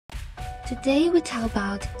Today we talk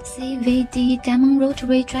about CVD Diamond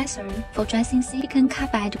Rotary Dresser for dressing silicon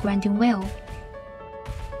carbide grinding wheel.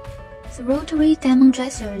 The rotary diamond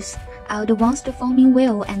dressers are advanced forming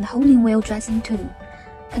wheel and honing wheel dressing tool,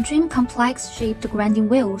 contain complex shaped grinding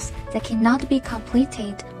wheels that cannot be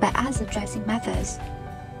completed by other dressing methods.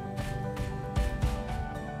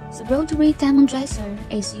 The rotary diamond dresser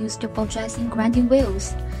is used for dressing grinding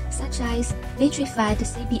wheels, such as vitrified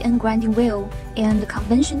CBN grinding wheel and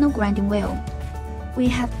conventional grinding wheel. We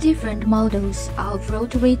have different models of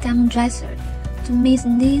rotary diamond dresser to meet the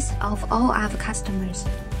needs of all our customers.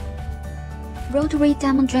 Rotary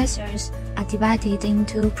diamond dressers are divided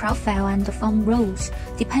into profile and form rows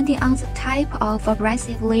depending on the type of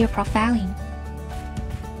abrasive layer profiling.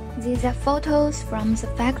 These are photos from the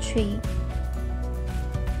factory.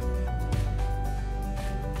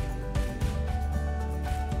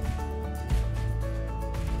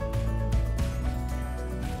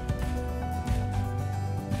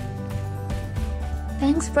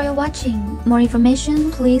 Thanks for watching. More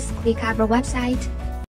information, please click our website.